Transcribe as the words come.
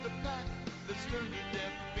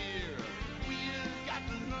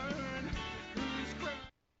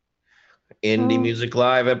Indie Music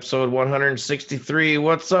Live, episode 163.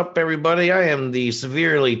 What's up, everybody? I am the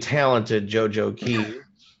severely talented JoJo Key. You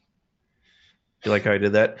like how I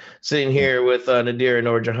did that? Sitting here with Nadira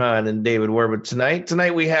Noorjahan and David Werbert tonight.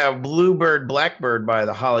 Tonight we have Bluebird Blackbird by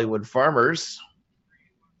the Hollywood Farmers.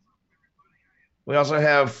 We also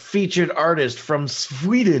have featured artist from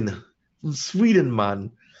Sweden. From Sweden,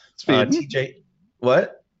 man. TJ.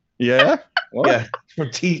 What? Yeah. What? Yeah, from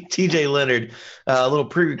TJ Leonard. A little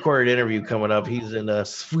pre-recorded interview coming up. He's in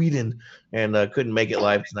Sweden and couldn't make it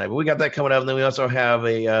live tonight. But we got that coming up. And then we also have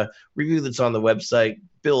a review that's on the website.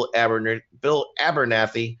 Bill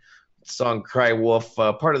Abernathy, song Cry Wolf,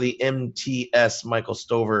 part of the MTS Michael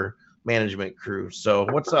Stover management crew. So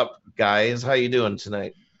what's up, guys? How you doing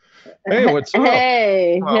tonight? Hey, what's up?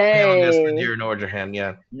 Hey, hey. Dear Noorjahan,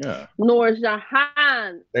 yeah.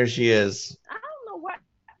 Noorjahan. There she is. I don't know what.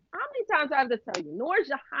 How many times I have to tell you?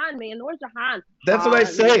 Noorjahan, man. Noorjahan. That's what I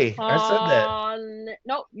say. I said that.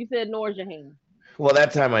 Nope, you said Noorjahan. Well,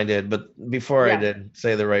 that time I did, but before I did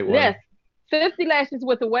say the right one. Yes. 50 lashes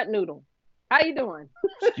with a wet noodle. How you doing?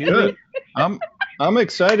 Good. I'm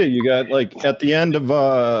excited. You got like at the end of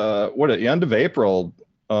at the end of April,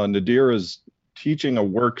 Nadira is teaching a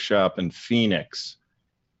workshop in Phoenix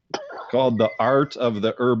called The Art of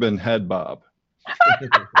the Urban Head Bob.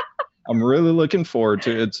 I'm really looking forward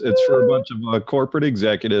to it. It's for a bunch of corporate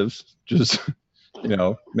executives. Just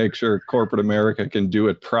make sure corporate America can do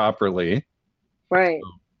it properly. Right.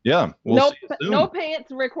 So, yeah. We'll no pants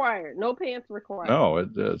required. No pants required. No,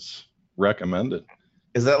 it's recommended.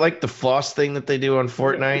 Is that like the floss thing that they do on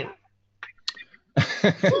Fortnite?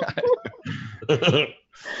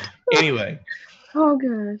 Anyway. Oh,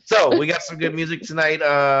 gosh. So we got some good music tonight.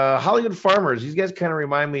 Hollywood Farmers. These guys kind of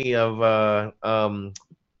remind me of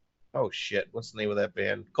oh shit, what's the name of that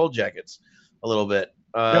band? Cold Jackets. A little bit.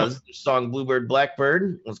 This is the song Bluebird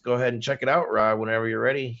Blackbird. Let's go ahead and check it out, Rod. Whenever you're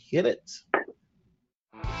ready, hit it.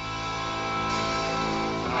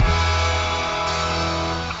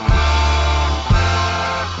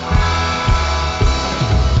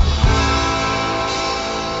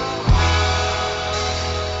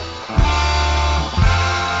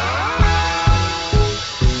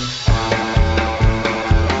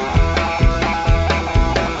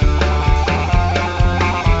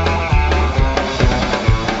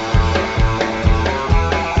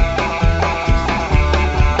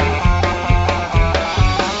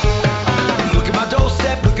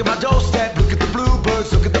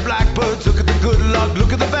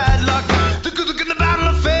 Look at the bad luck. Look at the battle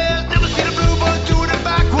affairs. Never seen a bluebird doing it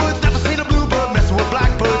backwards. Never seen a bluebird messing with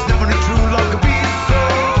blackbirds. Never knew true love could be so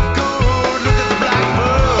good. Look at the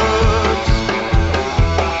blackbirds.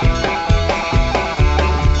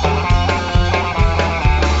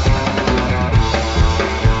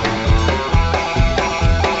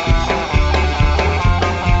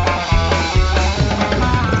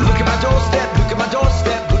 Look at my doorstep. Look at my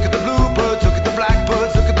doorstep. Look at the bluebirds. Look at the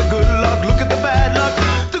blackbirds. Look at the good luck. Look at the bad luck.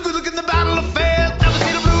 Look at the battle affairs. Never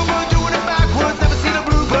seen a bluebird doing it backwards. Never seen a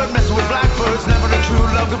bluebird messing with blackbirds. Never knew true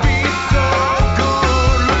love could be so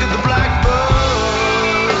good. Look at the blackbirds.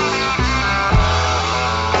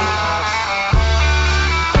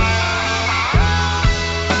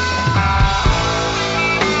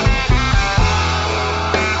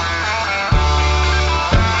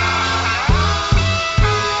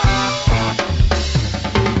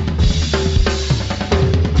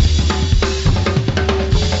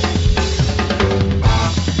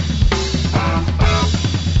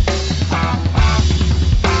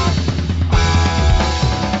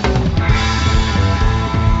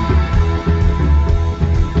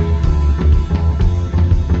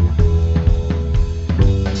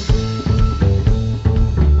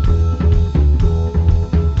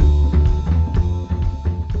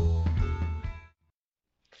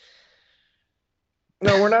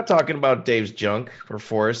 No, we're not talking about Dave's junk or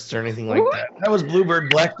forests or anything like that. That was Bluebird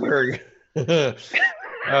Blackbird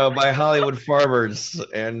by Hollywood Farmers.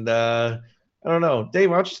 And I don't know. Dave,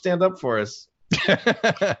 why don't you stand up for us?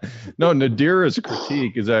 No, Nadira's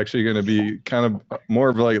critique is actually going to be kind of more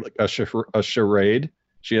of like a charade.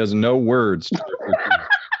 She has no words to her critique.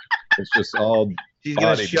 It's just all She's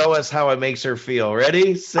going to show us how it makes her feel.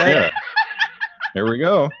 Ready? Set. Yeah. Here we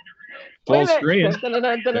go. Full screen. Nice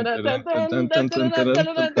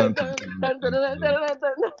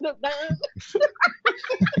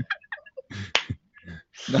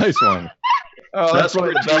one. Oh, that's one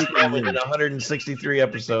of the best moments in 163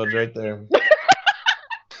 episodes right there.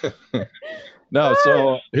 No,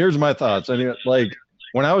 so here's my thoughts. I mean, like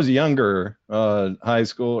when I was younger, high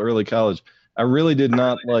school, early college, I really did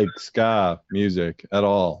not like ska music at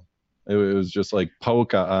all. It was just like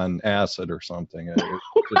polka on acid or something.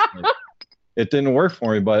 It didn't work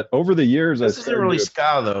for me. But over the years, This isn't really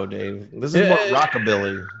ska though, Dave. This is more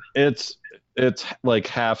rockabilly. It's like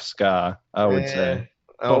half ska, I would say.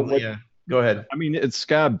 Oh yeah. Go ahead. I mean, it's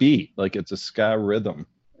ska beat, like it's a ska rhythm,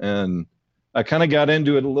 and I kind of got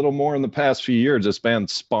into it a little more in the past few years. This band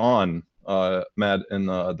Spawn, Matt, in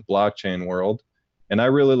the blockchain world, and I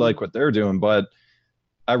really like what they're doing. But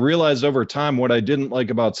I realized over time what I didn't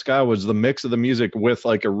like about ska was the mix of the music with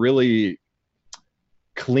like a really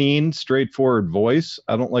clean, straightforward voice.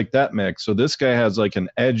 I don't like that mix. So this guy has like an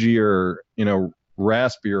edgier,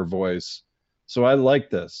 raspier voice. So I like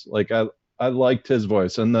this. Like I liked his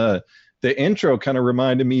voice, and the intro kind of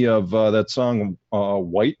reminded me of that song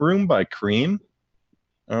White Room by Cream.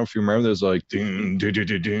 I don't know if you remember. There's like dun, dun, dun,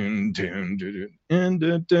 dun, dun, dun, dun,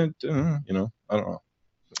 dun, dun, dun, I don't know.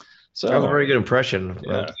 So that was a very good impression.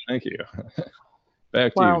 Yeah, thank you.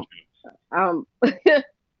 Back to you.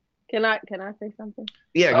 Can I say something?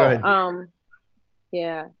 Yeah, go ahead.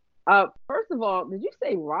 Yeah. First of all, did you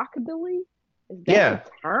say rockabilly? Is a that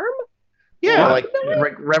a term? Yeah, like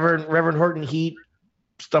Reverend Horton Heat,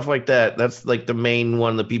 stuff like that. That's like the main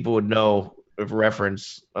one that people would know of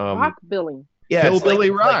reference. Rockabilly. Yeah, hillbilly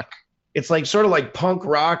rock. It's like sort of like punk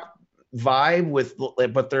rock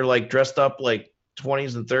vibe but they're like dressed up like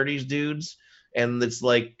 20s and 30s dudes, and it's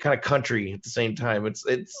like kind of country at the same time. It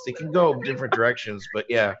can go different directions, but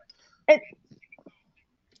yeah.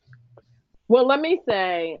 Well, let me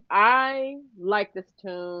say, I like this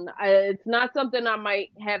tune. It's not something I might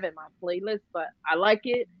have in my playlist, but I like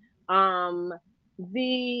it. I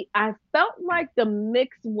felt like the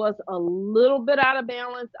mix was a little bit out of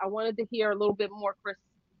balance. I wanted to hear a little bit more Chris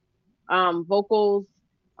vocals.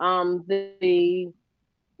 The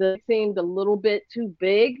seemed a little bit too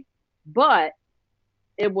big, but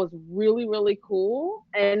it was really, really cool,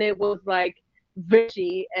 and it was like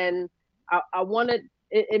vishy, and I wanted.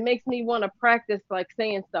 It makes me want to practice like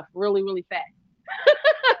saying stuff really, really fast.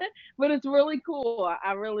 But it's really cool.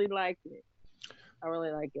 I really liked it.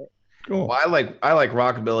 Cool. Well, I like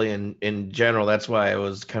rockabilly in general. That's why I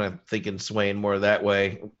was kind of thinking swaying more that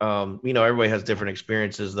way. Everybody has different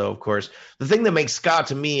experiences, though. Of course, the thing that makes ska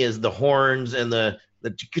to me is the horns and the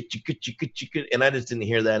chicka, chicka, chicka, chicka, and I just didn't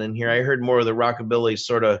hear that in here. I heard more of the rockabilly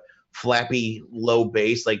sort of flappy low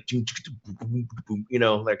bass, like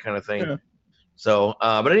that kind of thing. Yeah. So,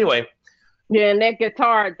 but anyway. Yeah, and that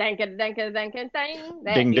guitar, dang. The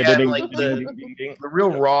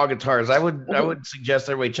real raw guitars. I would suggest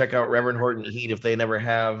everybody check out Reverend Horton Heat if they never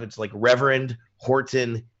have. It's like Reverend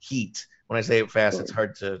Horton Heat. When I say it fast, it's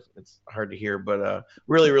hard to hear, but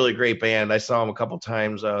really, really great band. I saw them a couple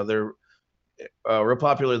times. They're real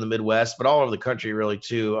popular in the Midwest, but all over the country, really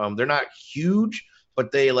too. They're not huge,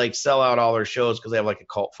 but they like sell out all their shows because they have like a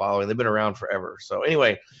cult following. They've been around forever. So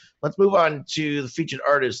anyway. Let's move on to the featured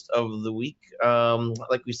artist of the week.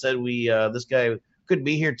 Like we said, this guy couldn't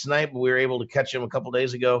be here tonight, but we were able to catch him a couple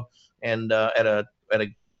days ago, and at a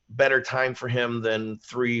better time for him than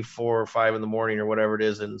 3, 4, or 5 in the morning or whatever it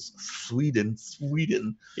is in Sweden.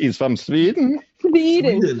 He's from Sweden.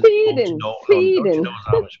 Sweden. Don't you know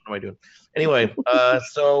Amish? What am I doing? Anyway,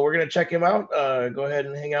 so we're gonna check him out. Go ahead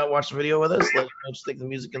and hang out, watch the video with us. Let us know what you think of the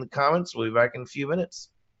music in the comments. We'll be back in a few minutes.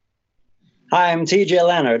 Hi, I'm TJ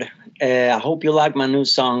Leonard. I hope you like my new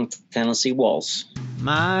song, Tennessee Waltz.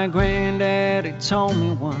 My granddaddy told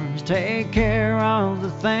me once, take care of the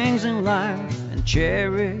things in life and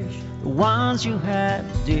cherish the ones you had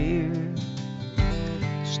dear.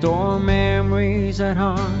 Store memories at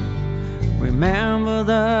heart, remember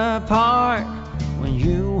the part when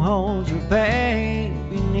you hold your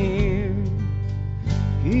baby near.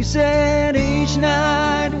 He said each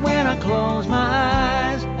night when I close my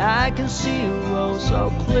eyes, I can see her road so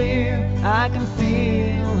clear, I can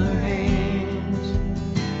feel her hands.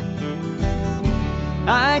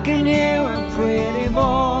 I can hear her pretty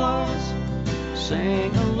voice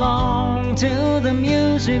sing along to the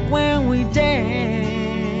music when we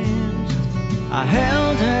danced. I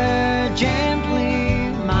held her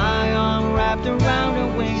gently, my arm wrapped around her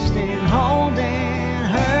waist and holding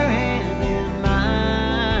her hand in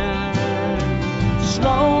mine.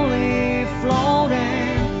 Slowly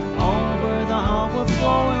floating over the harbor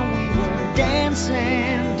floor, and we were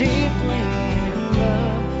dancing deeply in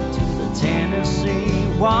love to the Tennessee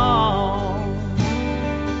Waltz.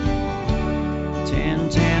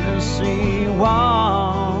 Tennessee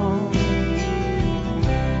Waltz.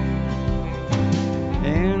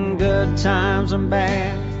 In good times and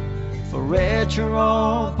bad, for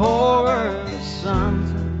retro poor,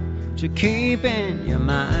 something to keep in your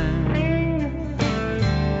mind.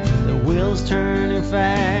 The will wheels turning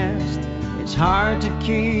fast. It's hard to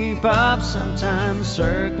keep up sometimes,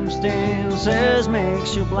 circumstances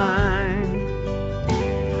makes you blind.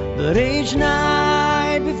 But each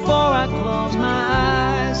night before I close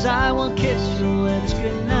my eyes, I will kiss you, it's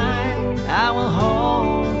good night. I will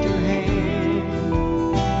hold your hand.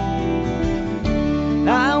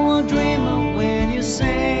 I will dream of when you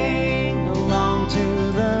sing along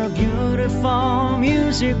to the beautiful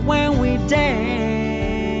music when we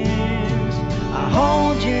dance. I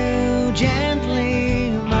hold you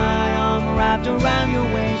gently, my arm wrapped around your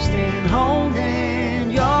waist and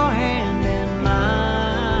holding your hand in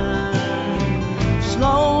mine.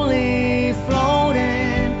 Slowly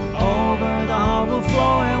floating over the harbor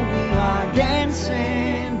floor, and we are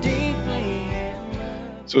dancing deeply in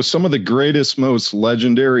love. So some of the greatest, most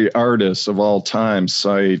legendary artists of all time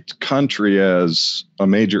cite country as a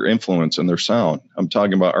major influence in their sound. I'm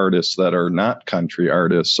talking about artists that are not country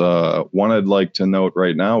artists. One I'd like to note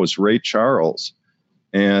right now is Ray Charles.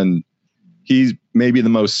 And he's maybe the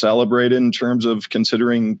most celebrated in terms of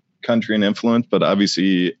considering country and influence, but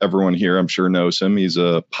obviously everyone here, I'm sure, knows him. He's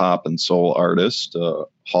a pop and soul artist, a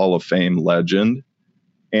Hall of Fame legend.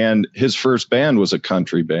 And his first band was a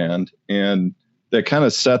country band. And that kind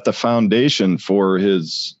of set the foundation for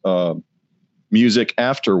his music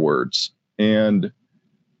afterwards. And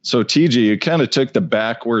so TJ, you kind of took the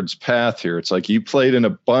backwards path here. It's like you played in a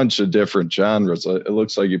bunch of different genres. It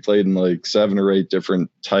looks like you played in like 7 or 8 different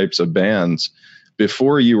types of bands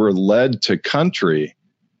before you were led to country,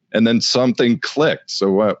 and then something clicked. So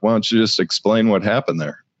why don't you just explain what happened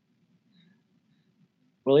there?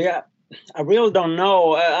 Well, yeah, I really don't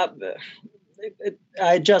know.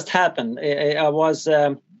 It just happened. I was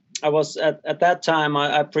at that time.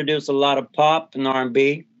 I produced a lot of pop and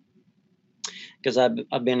R&B because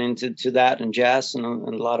I've been into that and jazz and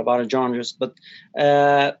a lot of other genres. But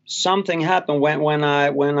something happened when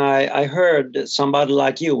I heard Somebody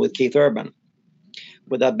Like You with Keith Urban,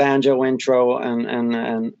 with that banjo intro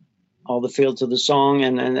and all the feel to the song,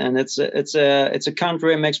 and it's a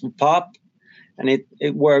country mixed with pop, and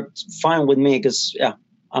it worked fine with me because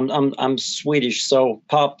I'm Swedish, so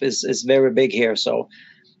pop is very big here. So,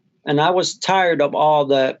 and I was tired of all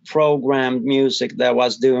the programmed music that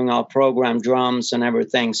was doing all programmed drums and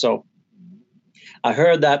everything. So I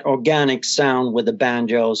heard that organic sound with the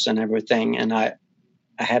banjos and everything, and I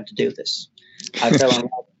had to do this. I fell in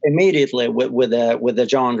love immediately with the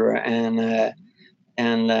genre, and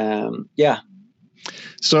yeah.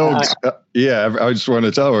 So, I just want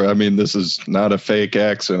to tell her, I mean, this is not a fake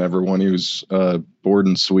accent. Everyone who's born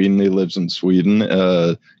in Sweden, he lives in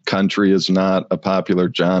Sweden. Country is not a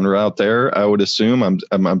popular genre out there, I would assume.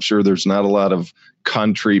 I'm sure there's not a lot of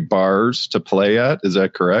country bars to play at. Is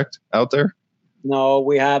that correct out there? No,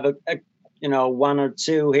 we have a 1 or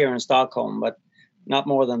 2 here in Stockholm, but not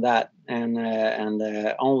more than that. And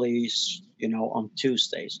only on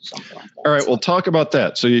Tuesdays or something like that. All right, well, talk about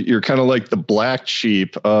that. So you're kind of like the black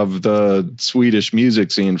sheep of the Swedish music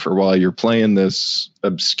scene for a while. You're playing this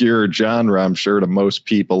obscure genre, I'm sure, to most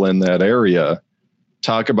people in that area.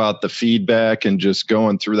 Talk about the feedback and just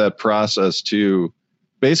going through that process to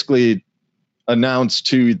basically announce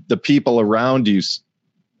to the people around you,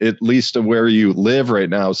 at least to where you live right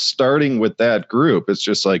now, starting with that group. It's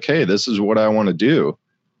just like, hey, this is what I want to do.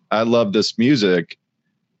 I love this music.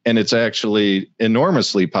 And it's actually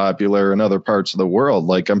enormously popular in other parts of the world.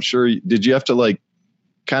 Like, I'm sure, did you have to like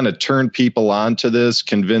kind of turn people on to this,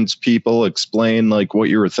 convince people, explain like what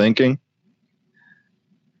you were thinking?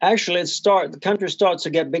 Actually, the country starts to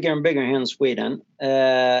get bigger and bigger here in Sweden.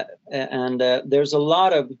 And there's a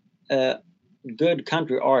lot of good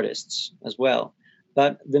country artists as well.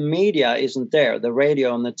 But the media isn't there, the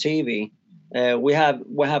radio and the TV. We have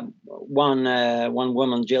one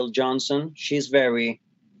woman, Jill Johnson. She's very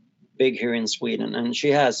big here in Sweden, and she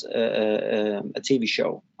has a TV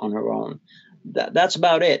show on her own. That's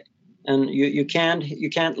about it. And you can't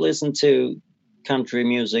listen to country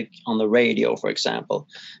music on the radio, for example.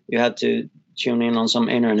 You have to tune in on some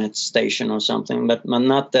internet station or something, but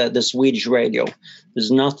not the Swedish radio. There's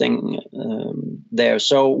nothing there.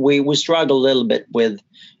 So we struggle a little bit with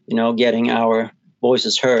getting our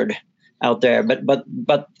voices heard out there, but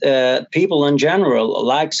people in general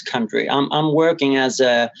likes country. I'm working as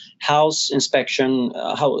a house inspector,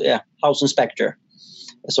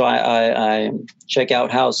 so I check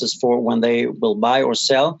out houses for when they will buy or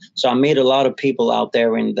sell. So I meet a lot of people out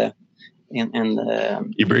there in the.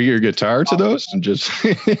 You bring your guitar to those and just.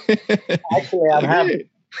 Actually,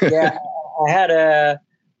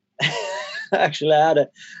 I had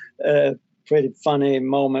a pretty funny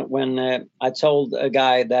moment when I told a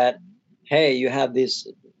guy that, hey, you have this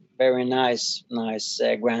very nice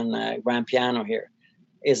grand piano here.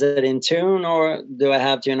 Is it in tune, or do I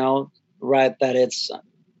have to, write that it's,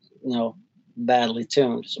 badly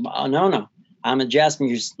tuned? So, no, I'm a jazz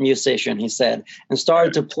musician, he said, and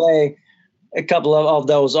started to play a couple of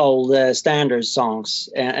those old standard songs.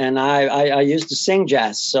 And I used to sing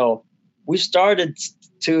jazz, so we started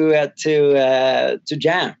to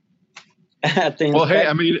jam. Well, hey,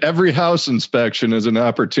 I mean, every house inspection is an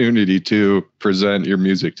opportunity to present your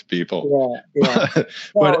music to people. Yeah.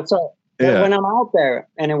 So when I'm out there,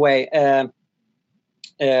 anyway, I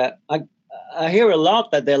hear a lot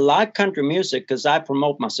that they like country music because I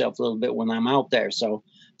promote myself a little bit when I'm out there. So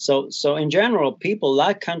in general, people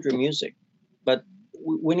like country music, but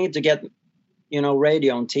we need to get,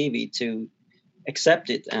 radio and TV to accept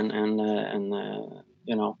it and.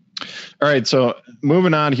 All right, so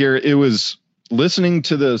moving on here, it was listening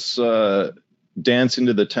to this Dancing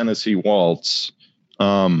to the Tennessee Waltz.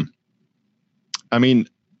 I mean,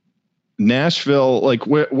 Nashville, like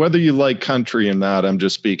whether you like country or not, I'm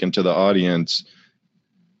just speaking to the audience.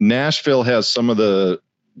 Nashville has some of the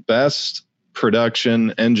best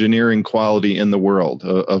production engineering quality in the world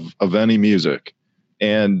of any music.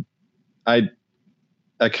 And I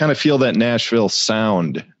kind of feel that Nashville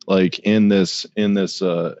sound like in this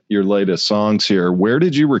your latest songs here. Where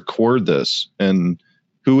did you record this, and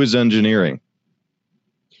who is engineering?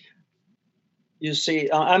 You see,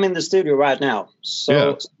 I'm in the studio right now,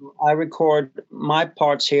 so I record my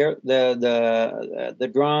parts here: the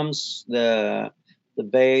drums, the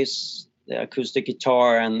bass, the acoustic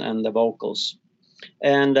guitar, and the vocals.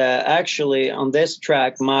 And actually, on this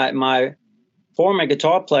track, my former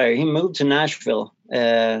guitar player, he moved to Nashville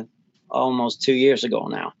almost 2 years ago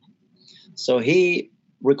now. So he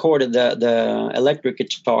recorded the electric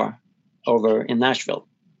guitar over in Nashville,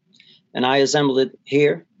 and I assembled it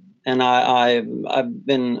here. And I'm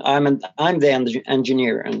the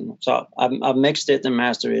engineer, and so I've mixed it and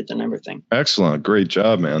mastered it and everything. Excellent, great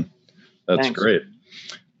job, man. That's Thanks. Great.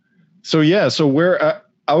 So where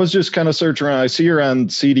I was just kind of searching around. I see you're on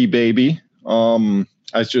CD Baby. I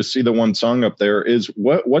just see the one song up there.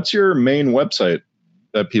 What's your main website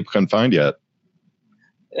that people can find you at?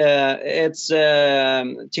 It's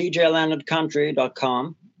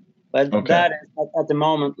tjleonardcountry.com, but that is at the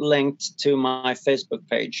moment linked to my Facebook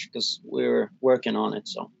page because we're working on it.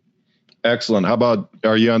 So excellent. How about,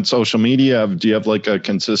 are you on social media? Do you have like a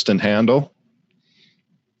consistent handle?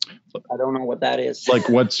 I don't know what that is. Like,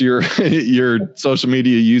 what's your social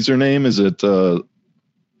media username? Is it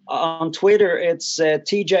on Twitter? It's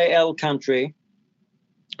TJL Country.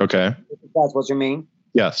 Okay. If that's what you mean.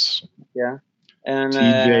 Yes. Yeah. And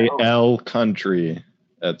TJL Country.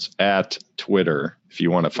 That's at Twitter if you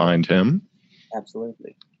want to find him.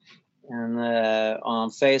 Absolutely. And on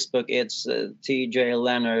Facebook, it's TJ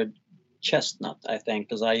Leonard Chestnut, I think,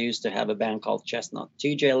 because I used to have a band called Chestnut.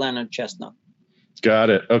 TJ Leonard Chestnut. Got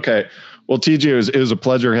it. Okay. Well, TJ, it was a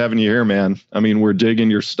pleasure having you here, man. I mean, we're digging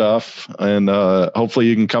your stuff, and hopefully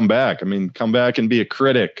you can come back. I mean, come back and be a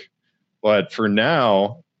critic. But for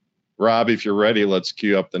now, Rob, if you're ready, let's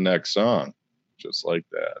cue up the next song. Just like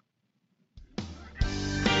that.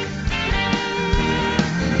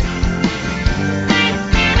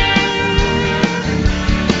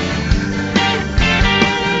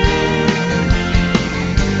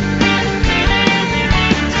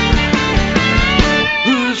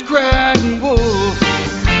 Who's crying wolf?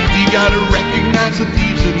 You gotta recognize the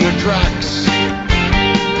thieves in their tracks.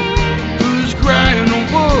 Who's crying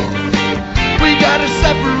wolf? We gotta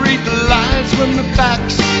separate the lies from the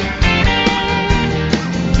facts.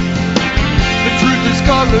 The truth is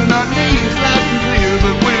calling our names loud and clear,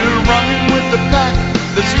 but we're running with the pack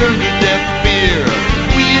that's turned to deaf fear.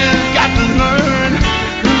 We have got to learn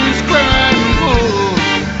who's crying wolf.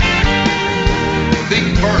 Think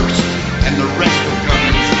first, and the rest will come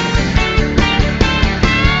easy.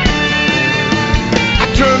 I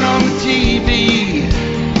turn on the TV,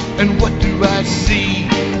 and what do I see?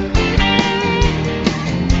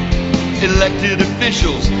 Elected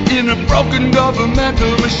officials in a broken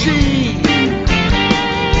governmental machine,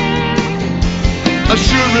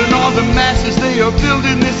 assuring all the masses they are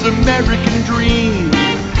building this American dream,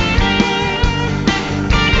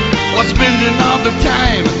 while spending all the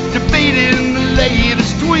time debating the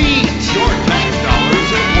latest tweet. Your tax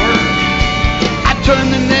dollars at work. I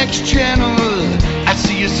turn the next channel, I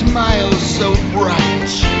see a smile so bright,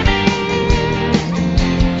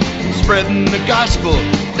 spreading the gospel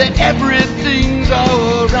that everything's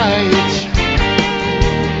alright.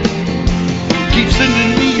 Keep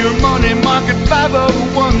sending me your money market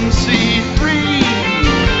 501c3,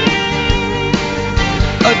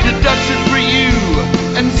 a deduction for you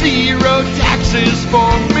and 0 taxes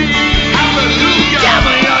for me. Hallelujah! Tell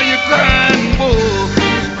me, are you crying wolf?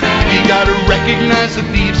 We gotta recognize the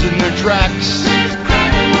thieves in their tracks.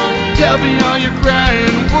 Tell me, are you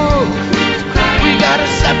crying wolf? We gotta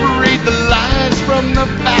separate the lies from the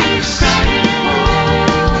facts.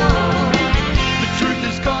 The truth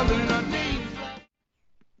is calling our names.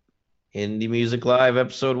 Indie Music Live,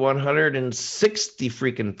 episode 160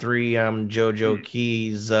 freaking 3. I'm JoJo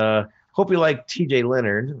Keys. Hope you like TJ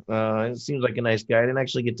Leonard. It seems like a nice guy. I didn't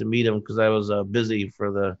actually get to meet him because I was busy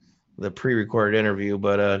for the pre-recorded interview.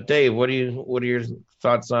 But Dave, what are your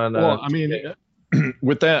thoughts on? Well, I mean,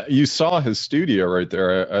 with that, you saw his studio right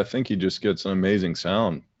there. I think he just gets an amazing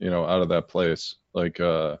sound, out of that place. Like,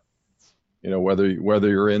 whether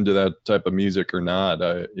you're into that type of music or not,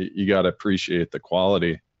 you got to appreciate the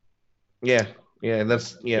quality. Yeah,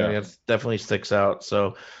 that's definitely sticks out.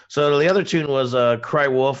 So the other tune was "Cry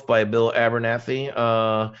Wolf" by Bill Abernathy.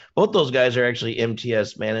 Both those guys are actually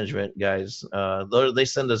MTS Management guys. They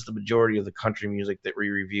send us the majority of the country music that we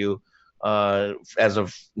review as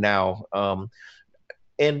of now.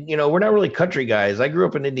 And we're not really country guys. I grew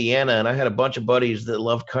up in Indiana, and I had a bunch of buddies that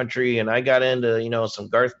loved country, and I got into some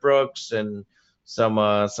Garth Brooks and some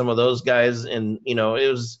of those guys, and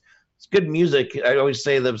it's good music. I always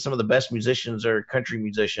say that some of the best musicians are country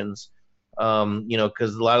musicians,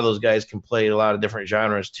 because a lot of those guys can play a lot of different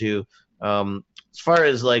genres too. As far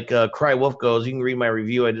as like Cry Wolf goes, you can read my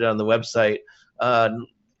review I did on the website.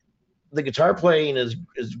 The guitar playing is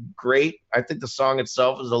great. I think the song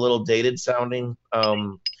itself is a little dated sounding.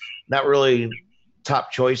 Not really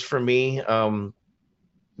top choice for me.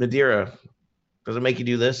 Nadira, does it make you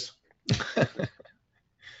do this?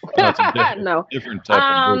 That's a No. different type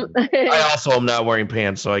of movement. I also am not wearing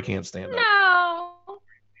pants, so I can't stand up.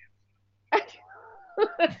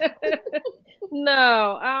 No.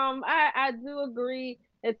 I do agree.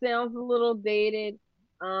 It sounds a little dated.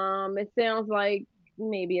 It sounds like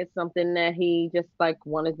maybe it's something that he just like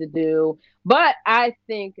wanted to do, but I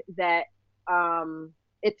think that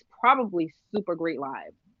it's probably super great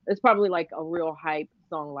live. It's probably like a real hype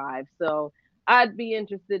song live. So I'd be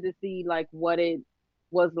interested to see like what it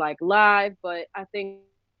was like live, but I think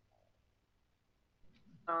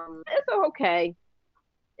it's okay.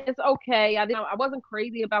 It's okay. I wasn't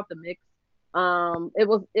crazy about the mix. It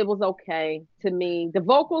was okay to me. The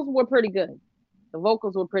vocals were pretty good.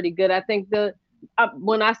 I think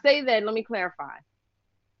when I say that, let me clarify.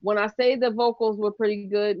 When I say the vocals were pretty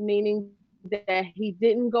good, meaning that he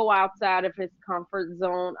didn't go outside of his comfort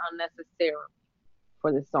zone unnecessarily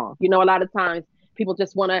for this song. A lot of times people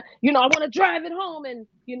just want to, I want to drive it home, and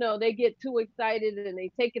they get too excited and they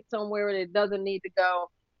take it somewhere and it doesn't need to go.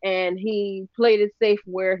 And he played it safe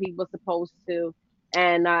where he was supposed to,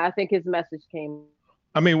 and I think his message came.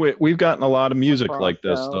 I mean, we've gotten a lot of music across, like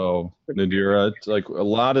this, so. though, Nadira. It's like a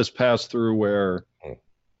lot has passed through where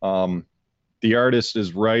the artist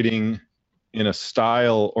is writing in a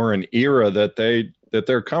style or an era that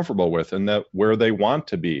they're comfortable with and that where they want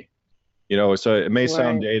to be. So it may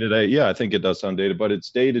sound dated. Yeah, I think it does sound dated, but it's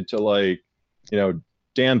dated to like,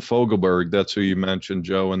 Dan Fogelberg. That's who you mentioned,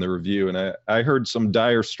 Joe, in the review. And I heard some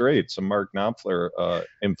Dire Straits, some Mark Knopfler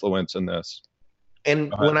influence in this.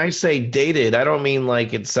 And when I say dated, I don't mean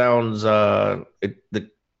like it sounds the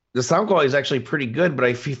sound quality is actually pretty good, but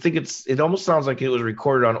I think it almost sounds like it was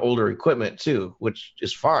recorded on older equipment too, which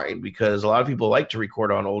is fine because a lot of people like to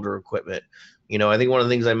record on older equipment. I think one of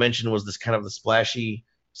the things I mentioned was this kind of the splashy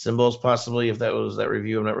cymbals, possibly, if that was that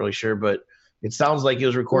review. I'm not really sure, but it sounds like it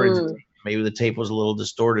was recorded. Maybe the tape was a little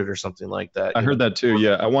distorted or something like that. I heard that too.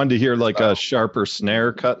 Yeah, I wanted to hear like a sharper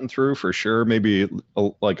snare cutting through for sure. Maybe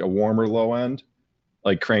like a warmer low end.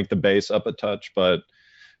 Like crank the bass up a touch, but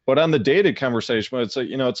on the dated conversation, it's like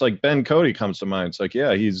it's like Ben Cody comes to mind. It's like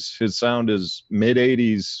his sound is mid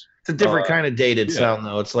 80s. It's a different kind of dated sound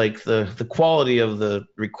though. It's like the quality of the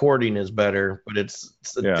recording is better, but it's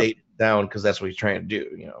dated down because that's what he's trying to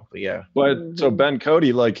do. But yeah. But so Ben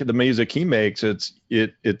Cody, like the music he makes,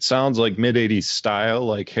 it sounds like mid 80s style,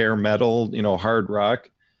 like hair metal, hard rock,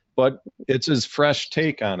 but it's his fresh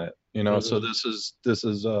take on it. So this is.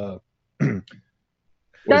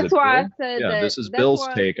 That's why I said that. This is Bill's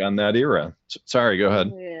take on that era. Sorry, go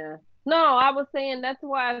ahead. Yeah. No, I was saying that's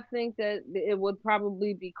why I think that it would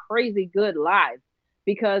probably be crazy good live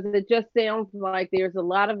because it just sounds like there's a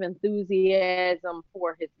lot of enthusiasm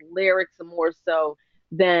for his lyrics more so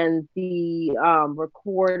than the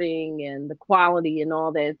recording and the quality and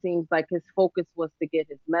all that. It seems like his focus was to get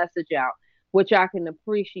his message out, which I can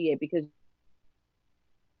appreciate because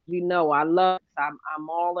I'm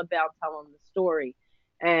all about telling the story.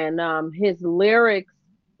 And his lyrics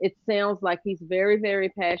it sounds like he's very, very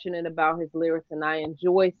passionate about his lyrics, and I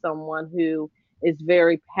enjoy someone who is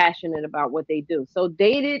very passionate about what they do. So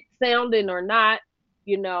dated sounding or not,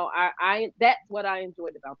 I that's what I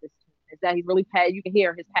enjoyed about this tune, is that he's really you can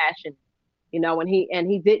hear his passion, and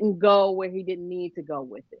he didn't go where he didn't need to go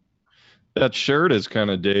with it. That shirt is kind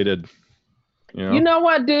of dated. You know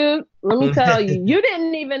what, dude? Let me tell you, you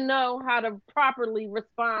didn't even know how to properly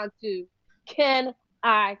respond to, can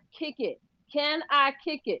I kick it? Can I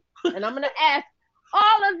kick it? And I'm going to ask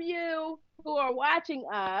all of you who are watching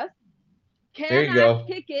us, There you can go. I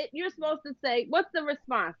kick it? You're supposed to say, what's the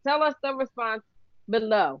response? Tell us the response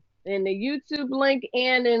below in the YouTube link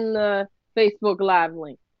and in the Facebook Live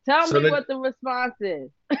link. Tell So me what the response is.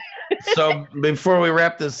 So before we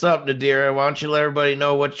wrap this up, Nadira, why don't you let everybody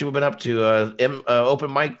know what you've been up to?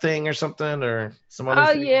 Open mic thing or something, or some other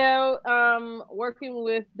Oh thing? yeah, working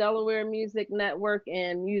with Delaware Music Network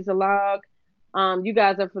and Musalog. You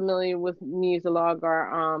guys are familiar with Musalog,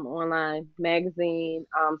 our online magazine.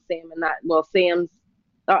 Sam and I, well, Sam's.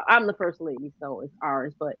 I'm the first lady, so it's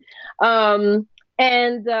ours. But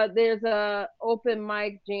and there's a open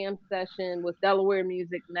mic jam session with Delaware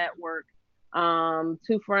Music Network.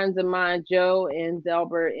 Two friends of mine, Joe and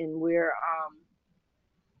Delbert, and we're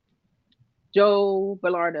Joe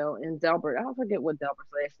Bellardo and Delbert. I don't forget what Delbert's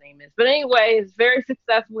last name is. But anyway, it's very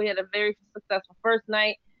successful. We had a very successful first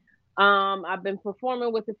night. I've been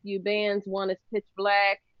performing with a few bands. One is Pitch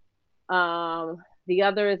Black. The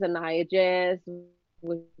other is Anaya Jazz,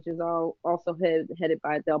 which is also headed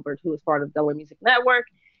by Delbert, who is part of Delaware Music Network.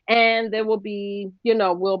 And there will be,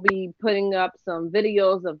 we'll be putting up some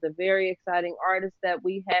videos of the very exciting artists that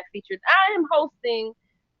we have featured. I am hosting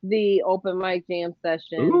the open mic jam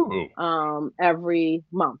session every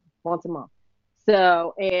month, once a month.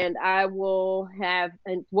 So, and I will have,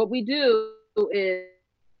 and what we do is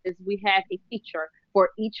we have a feature for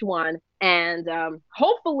each one, and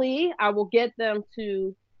hopefully I will get them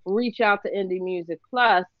to reach out to Indie Music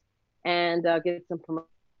Plus and get some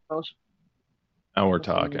promotion. Now we're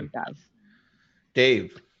talking. Guys.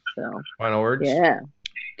 Dave, So, final words? yeah.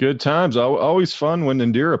 Good times. Always fun when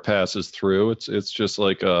Indira passes through. It's just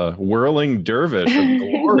like a whirling dervish of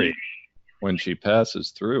glory when she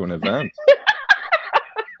passes through an event.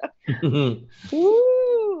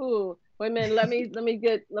 Ooh. Wait a minute. Let me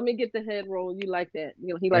get the head roll. You like that?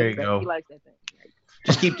 He There likes you that. go. He likes that thing.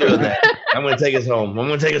 Just keep doing that. I'm going to take us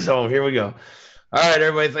home. Here we go. All right,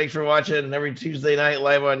 everybody. Thanks for watching. Every Tuesday night,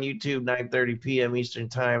 live on YouTube, 9:30 p.m. Eastern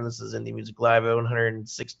Time. This is Indie Music Live at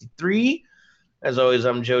 163. As always,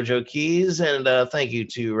 I'm JoJo Keys, and thank you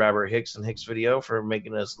to Robert Hicks and Hicks Video for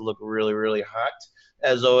making us look really, really hot.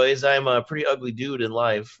 As always, I'm a pretty ugly dude in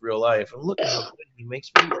real life. And look how good he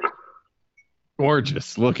makes me look.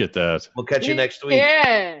 Gorgeous. Look at that. We'll catch you next week.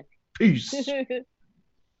 Yeah. Peace.